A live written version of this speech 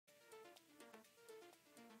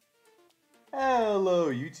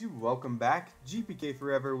Hello YouTube, welcome back. GPK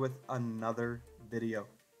Forever with another video.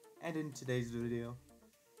 And in today's video,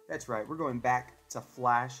 that's right, we're going back to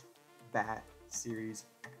Flashback Series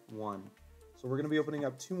 1. So we're going to be opening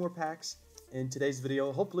up 2 more packs in today's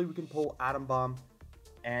video. Hopefully we can pull Atom Bomb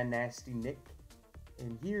and Nasty Nick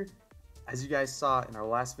in here. As you guys saw in our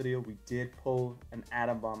last video, we did pull an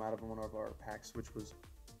Atom Bomb out of one of our packs, which was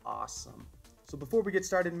awesome. So before we get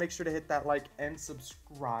started, make sure to hit that like and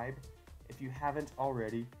subscribe if you haven't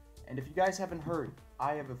already. And if you guys haven't heard,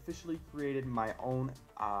 I have officially created my own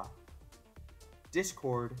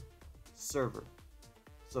Discord server.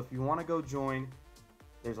 So if you want to go join,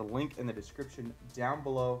 there's a link in the description down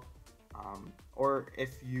below. Or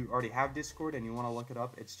if you already have Discord and you want to look it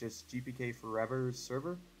up, it's just GPK Forever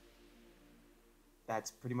server. That's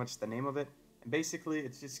pretty much the name of it. And basically,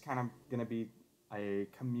 it's just kind of going to be a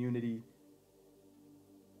community.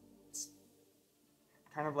 It's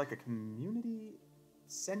kind of like a community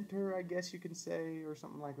center, I guess you can say, or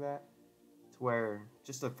something like that. To where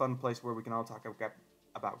just a fun place where we can all talk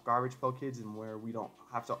about Garbage Pail Kids, and where we don't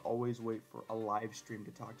have to always wait for a live stream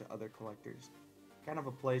to talk to other collectors. Kind of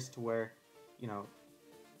a place to where, you know,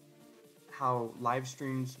 how live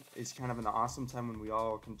streams is kind of an awesome time when we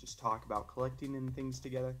all can just talk about collecting and things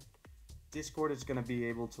together. Discord is going to be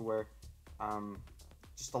able to where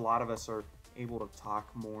just a lot of us are able to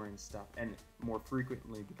talk more and stuff, and more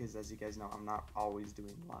frequently, because as you guys know, I'm not always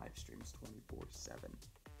doing live streams 24/7.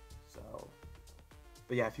 So,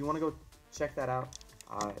 but yeah, if you want to go check that out,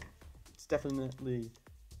 it's definitely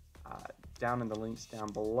down in the links down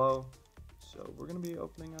below. So we're going to be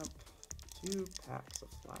opening up 2 packs of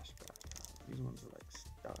Flashback. These ones are like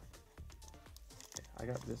stuck. Okay, I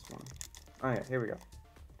got this one. Oh yeah, here we go.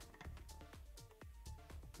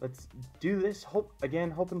 Let's do this.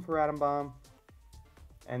 Hoping for Atom Bomb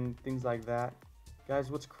and things like that. Guys,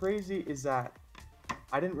 what's crazy is that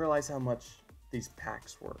I didn't realize how much these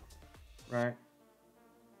packs were, right?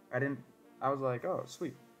 I was like, oh,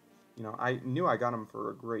 sweet. You know, I knew I got them for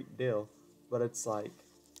a great deal, but it's like,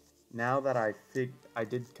 now that I did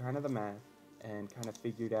kind of the math and kind of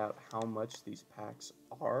figured out how much these packs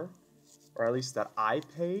are, or at least that I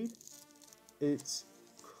paid, it's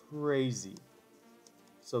crazy.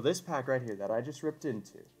 So this pack right here that I just ripped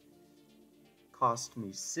into cost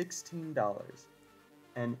me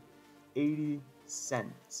 $16.80,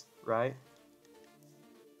 right?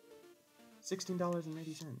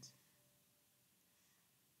 $16.80.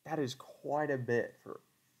 That is quite a bit for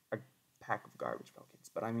a pack of Garbage Pail Kids,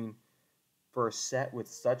 but I mean, for a set with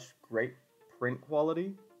such great print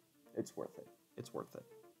quality, it's worth it. It's worth it.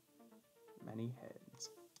 Many heads.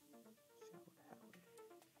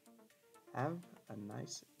 Have a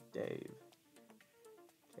nice day.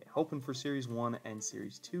 Okay, hoping for Series 1 and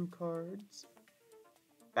Series 2 cards.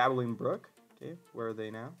 Babbling Brook. Okay, where are they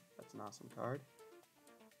now? That's an awesome card.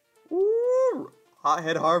 Ooh!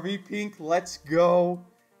 Hothead Harvey Pink, let's go!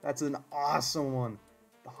 That's an awesome one.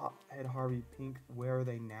 The Hothead Harvey Pink, where are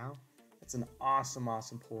they now? That's an awesome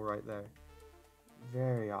pull right there.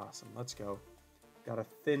 Very awesome. Let's go. Got a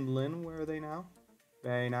Thin Lin. Where are they now?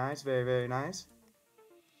 Very nice. Very, very nice.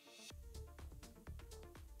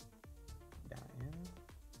 Diana.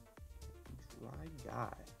 Dry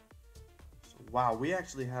Guy. So, wow, we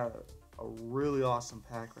actually have a really awesome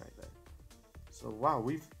pack right there. So, wow,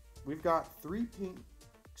 we've got 3 pinks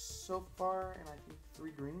so far, and I think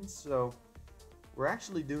 3 greens. So, we're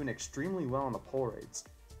actually doing extremely well on the pull rates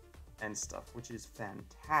and stuff, which is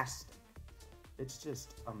fantastic. It's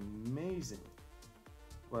just amazing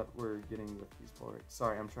what we're getting with these pull rates.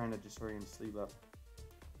 Sorry, I'm trying to just hurry and sleeve up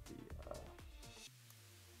the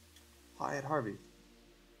Hothead Harvey.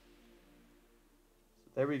 So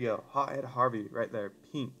there we go, Hothead Harvey right there,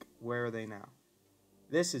 pink. Where are they now?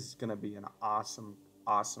 This is gonna be an awesome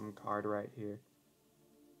card right here.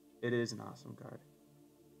 It is an awesome card.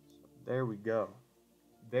 So there we go.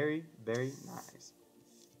 Very, very nice.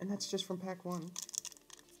 And that's just from pack 1.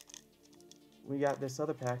 We got this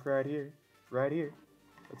other pack right here.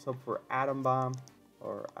 Let's hope for Atom Bomb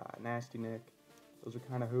or Nasty Nick. Those are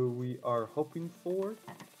kind of who we are hoping for.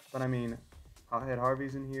 But I mean, Hothead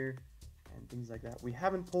Harvey's in here and things like that. We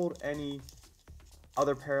haven't pulled any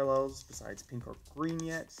other parallels besides pink or green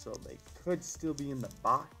yet, so they could still be in the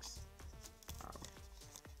box.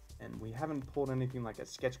 And we haven't pulled anything like a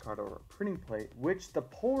sketch card or a printing plate, which the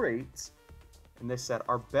pull rates in this set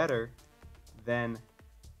are better than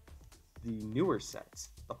the newer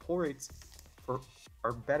sets. The pull rates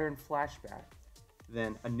are better in Flashback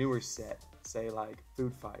than a newer set, say like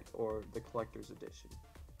Food Fight or the Collector's Edition.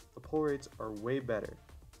 The pull rates are way better.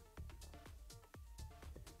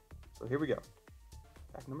 So here we go.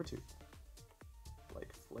 Pack number 2.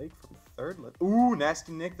 Flake from third. Ooh,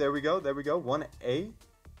 Nasty Nick. There we go. There we go. 1A.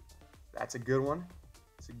 That's a good one.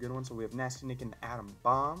 It's a good one. So we have Nasty Nick and Atom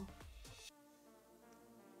Bomb.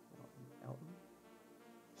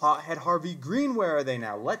 Hothead Harvey Green. Where are they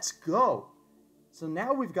now? Let's go. So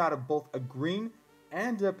now we've got both a green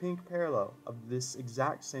and a pink parallel of this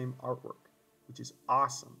exact same artwork, which is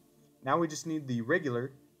awesome. Now we just need the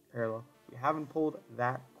regular parallel. We haven't pulled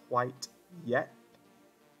that quite yet,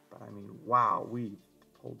 but I mean, wow, we've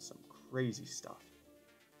pulled some crazy stuff.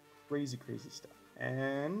 Crazy stuff.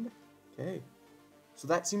 And, okay. So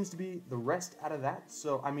that seems to be the rest out of that.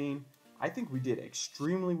 So, I mean, I think we did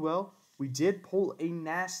extremely well. We did pull a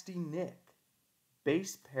Nasty Nick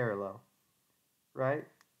base parallel, right?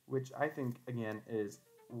 Which I think, again, is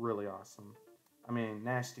really awesome. I mean,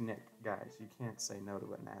 Nasty Nick, guys, you can't say no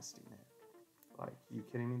to a Nasty Nick. Like, you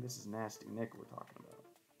kidding me? This is Nasty Nick we're talking about.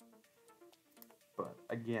 But,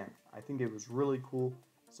 again, I think it was really cool.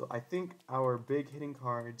 So I think our big hitting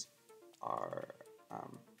cards are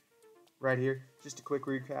right here. Just a quick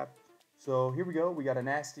recap. So here we go. We got a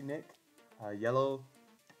Nasty Nick, yellow,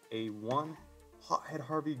 a 1 Hothead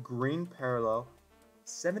Harvey green parallel,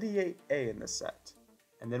 78A in the set.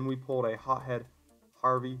 And then we pulled a Hothead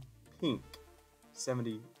Harvey pink,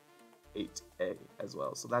 78A as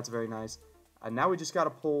well. So that's very nice. And now we just got to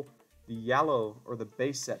pull the yellow or the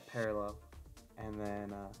base set parallel. And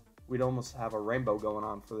then we'd almost have a rainbow going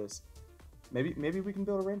on for this. Maybe we can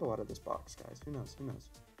build a rainbow out of this box, guys. Who knows? Who knows?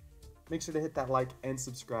 Make sure to hit that like and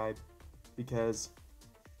subscribe because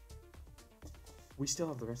we still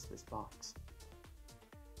have the rest of this box.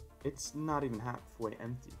 It's not even halfway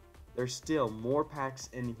empty. There's still more packs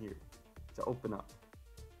in here to open up.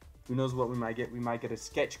 Who knows what we might get? We might get a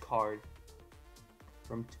sketch card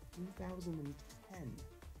from 2010,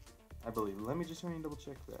 I believe. Let me just try and double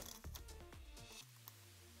check that.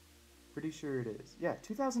 Pretty sure it is. Yeah,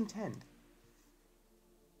 2010.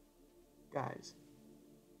 Guys,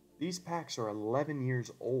 these packs are 11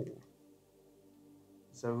 years old.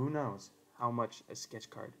 So who knows how much a sketch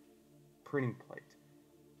card, printing plate,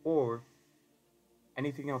 or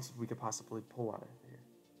anything else we could possibly pull out of here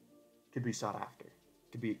could be sought after.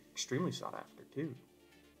 Could be extremely sought after too.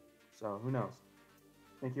 So who knows?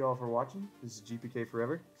 Thank you all for watching. This is GPK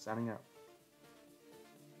Forever, signing out.